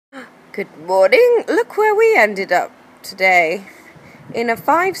Good morning. Look where we ended up today. In a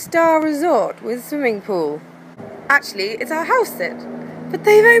 5-star resort with swimming pool. Actually, it's our house sit. But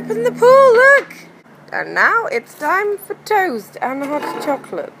they've opened the pool, look! And now it's time for toast and hot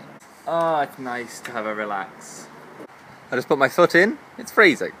chocolate. Oh, it's nice to have a relax. I just put my foot in. It's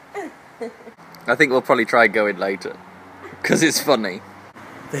freezing. I think we'll probably try going later. Because it's funny.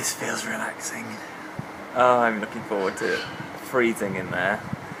 This feels relaxing. Oh, I'm looking forward to freezing in there.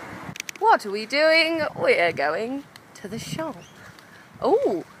 What are we doing? We're going to the shop.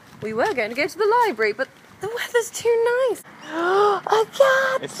 Oh, we were going to go to the library, but the weather's too nice. A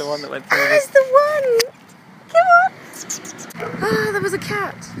cat! It's the one that went through It's the one! Come on! Ah, there was a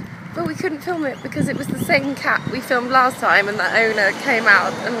cat, but we couldn't film it because it was the same cat we filmed last time, and the owner came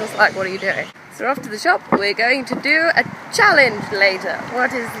out and was like, what are you doing? So we're off to the shop. We're going to do a challenge later.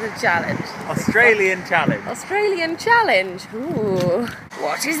 What is the challenge? Australian challenge. Australian challenge. Ooh.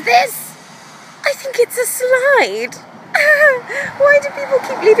 What is this? I think it's a slide. Why do people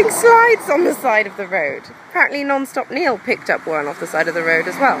keep leaving slides on the side of the road? Apparently Non-Stop Neil picked up one off the side of the road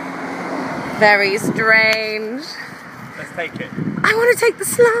as well. Very strange. Let's take it. I want to take the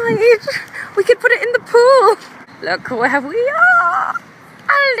slide. We could put it in the pool. Look where we are.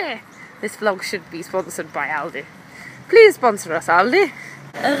 Aldi. This vlog should be sponsored by Aldi. Please sponsor us, Aldi.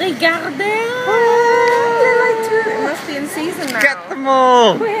 Regardez. Oh, it must be in season now. Get them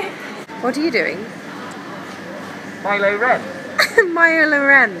all. Quick. What are you doing? Milo Ren. Milo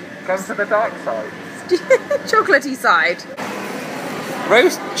Ren. Come to the dark side. Chocolatey side.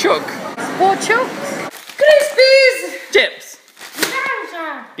 Roast chuck. More chunks. Crispies. Chips.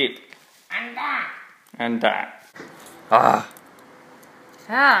 Salsa. Dip. And that. And that. Ah.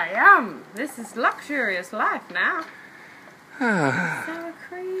 Ah, yum. This is luxurious life now. Sour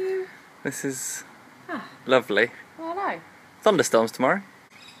cream. This is lovely. Oh, no. Thunderstorms tomorrow.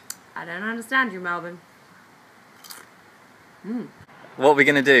 I don't understand you, Melbourne. What are we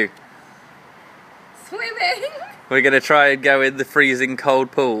going to do? Swimming. We're going to try and go in the freezing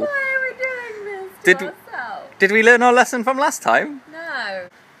cold pool. Why are we doing this to ourselves? Did we learn our lesson from last time? No.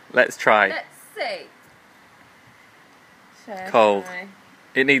 Let's try. Let's see. Cold.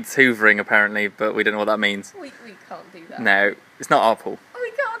 It needs hoovering apparently, but we don't know what that means. We can't do that. No, it's not our pool.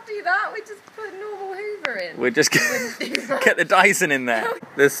 We can't do that. We just put normal Hoover in. We're just get the Dyson in there.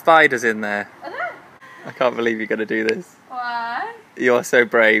 There's spiders in there. Are there? I can't believe you're going to do this. Why? You're so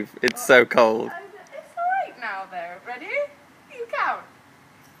brave. It's so cold. It's alright now though. Ready? You count.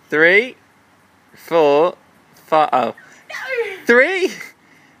 3, 4, 5. Oh. No. 3,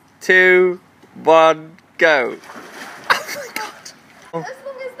 2, 1, go. Oh my god. As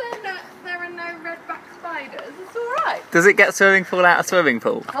long as there are no redback spiders, it's alright. Does it get swimming pool out of swimming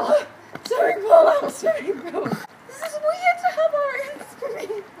pool? Oh, swimming pool out, swimming pool. This is weird to have our own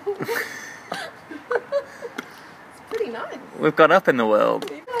swimming pool. It's pretty nice. We've gone up in the world.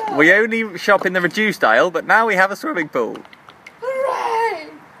 Yeah. We only shop in the reduced aisle, but now we have a swimming pool. Hooray!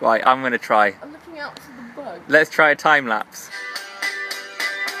 Right, I'm going to try. I'm looking out for the bug. Let's try a time lapse.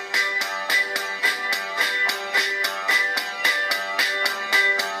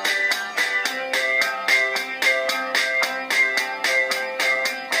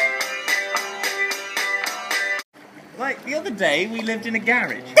 Like the other day, we lived in a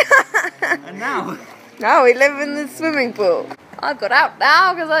garage, and now we live in the swimming pool. I've got out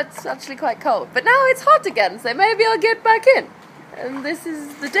now because it's actually quite cold, but now it's hot again, so maybe I'll get back in. And this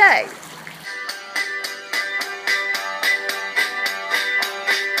is the day.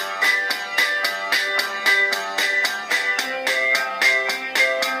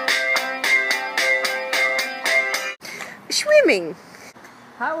 Swimming.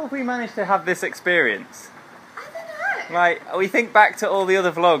 how have we managed to have this experience? I don't know. Like, we think back to all the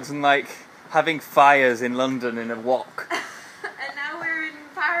other vlogs and like having fires in London in a wok. And now we're in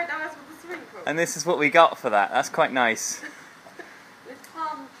paradise with the swimming pool. And this is what we got for that. That's quite nice. With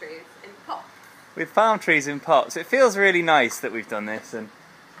palm trees in pots. With palm trees in pots. It feels really nice that we've done this, and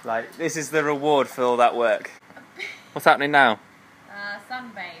like this is the reward for all that work. What's happening now?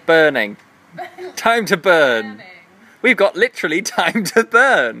 Sunbathe. Burning. Time to burn. Burning. We've got literally time to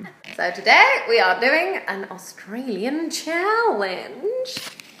burn. So today we are doing an Australian challenge.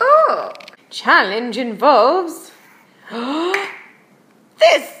 Oh! Challenge involves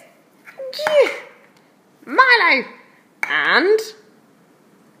this! Milo! And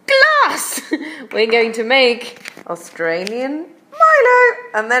glass! We're going to make Australian Milo!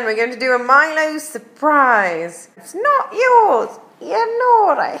 And then we're going to do a Milo surprise. It's not yours! You're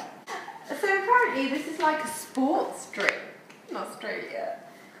naughty! So apparently this is like a sports drink in Australia.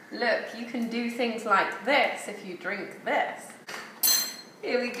 Look, you can do things like this if you drink this.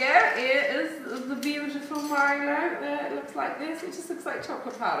 Here we go. Here is the beautiful Milo. It looks like this. It just looks like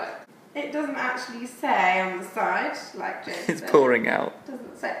chocolate powder. It doesn't actually say on the side, like James It's said. pouring out. It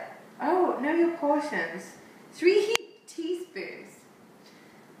doesn't say. Oh, know your portions. 3 heaped teaspoons.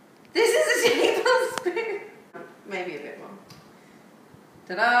 This is a tablespoon. Maybe a bit more.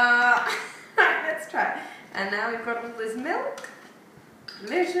 Ta-da! Right, let's try it. And now we've got all this milk.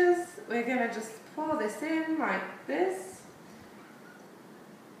 Delicious. We're going to just pour this in like this.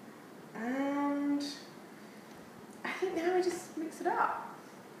 And I think now we just mix it up.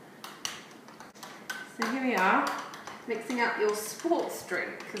 So here we are, mixing up your sports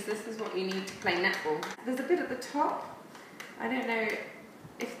drink, because this is what you need to play netball. There's a bit at the top. I don't know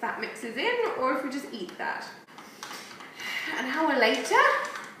if that mixes in or if we just eat that. An hour later,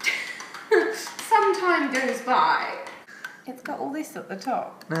 some time goes by. It's got all this at the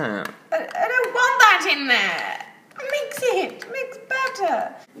top. No. I don't want that in there. Mix it. Mix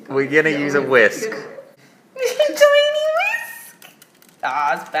better. We're going to use a whisk. Tiny whisk.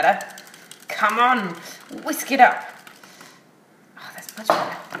 Ah, it's better. Come on. Whisk it up. Oh, that's much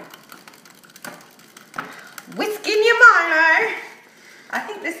better. Whisk in your Milo. I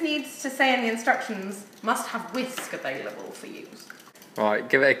think this needs to say in the instructions, must have whisk available for use. Right,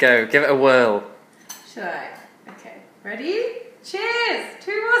 give it a go. Give it a whirl. Should I? Okay. Ready? Cheers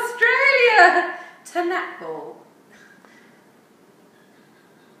to Australia! To netball.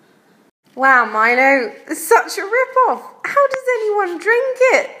 Wow, Milo, it's such a rip-off. How does anyone drink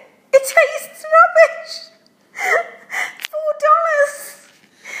it? It tastes rubbish. $4.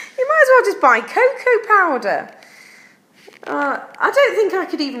 You might as well just buy cocoa powder. I don't think I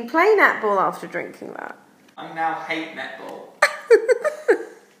could even play netball after drinking that. I now hate netball.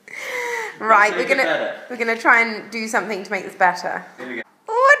 Right, we're gonna try and do something to make this better. Here we go.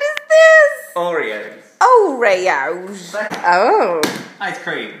 What is this? Oreos. Oreos. Oh. Ice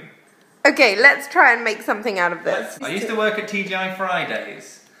cream. Okay, let's try and make something out of this. I used to work at TGI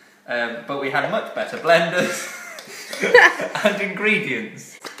Fridays, but we had much better blenders and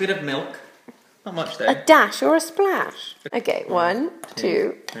ingredients. Bit of milk. Not much though. A dash or a splash? Okay, 1,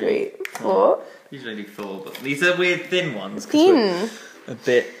 2, 3, 4. Usually do 4, but these are weird thin ones. Thin. A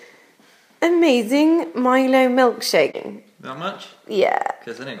bit. Amazing Milo milkshake. Not much? Yeah.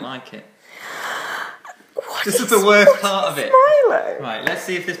 Because I don't like it. What This is the worst part of it. Milo? Right, let's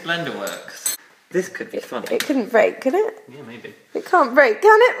see if this blender works. This could be funny. It couldn't break, could it? Yeah, maybe. It can't break,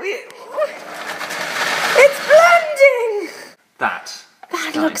 can it? It's blending! That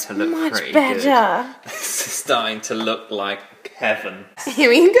looks to look much pretty better. Good. This is starting to look like heaven. Here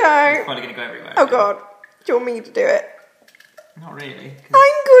we It's go. probably going to go everywhere. Oh God, do you want me to do it? Not really.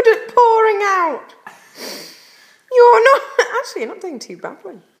 I'm good at pouring out. You're not. Actually, you're not doing too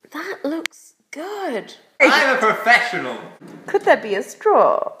badly. That looks good. I'm a professional. Could there be a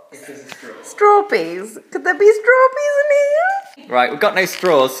straw? It is a straw. Straw peas? Could there be straw peas in here? Right, we've got no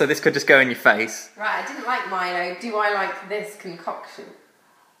straws, so this could just go in your face. Right, I didn't like Milo. Do I like this concoction?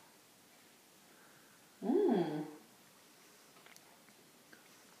 Mmm.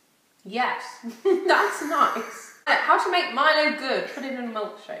 Yes, that's nice. How to make Milo good? Put it in a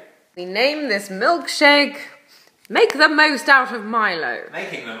milkshake. We name this milkshake Make the Most Out of Milo.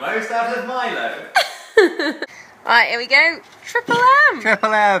 Making the most out of Milo. Right, here we go. Triple M.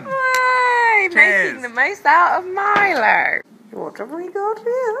 Triple M. Yay, Cheers. making the most out of Milo. What have we got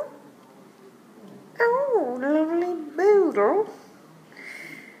here? Oh, lovely Boodle.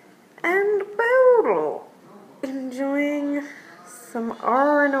 And Boodle. Enjoying some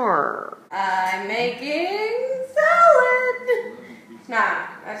R&R. I'm making salad. Nah,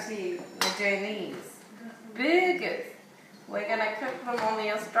 actually, we're doing these. Burgers. We're going to cook them on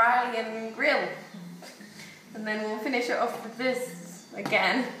the Australian grill. And then we'll finish it off with this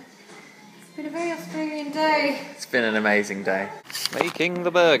again. It's been a very Australian day. It's been an amazing day. Making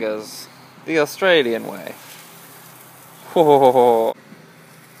the burgers the Australian way. Whoa.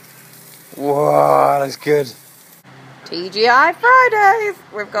 Whoa, that's good. TGI Fridays.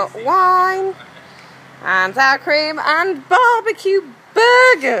 We've got wine and sour cream and barbecue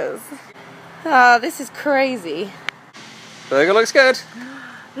burgers. Oh, this is crazy. Burger looks good.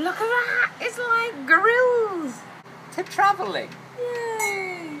 Look at that. It's like grills. To travelling.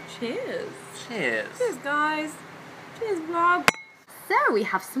 Yay. Cheers. Cheers. Cheers, guys. Cheers, vlog. So, we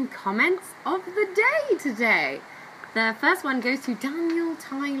have some comments of the day today. The first one goes to Daniel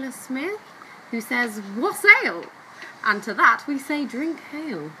Tyler Smith, who says, wassail. And to that, we say drink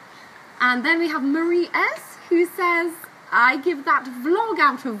hail. And then we have Marie S, who says, I give that vlog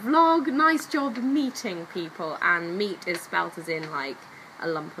out of vlog. Nice job meeting people. And meat is spelt as in like a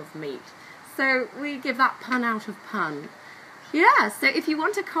lump of meat. So we give that pun out of pun. Yeah, so if you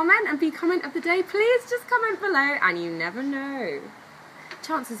want to comment and be comment of the day, please just comment below, and you never know.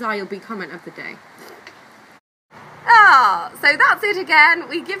 Chances are you'll be comment of the day. So that's it again.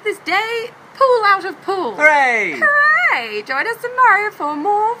 We give this day pool out of pool. Hooray! Hooray! Join us tomorrow for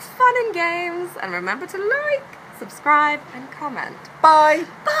more fun and games. And remember to like, subscribe and comment. Bye!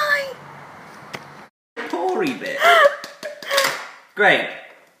 Bye! Tory bit. Great.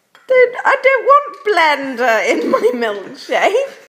 Dude, I don't want blender in my milkshake.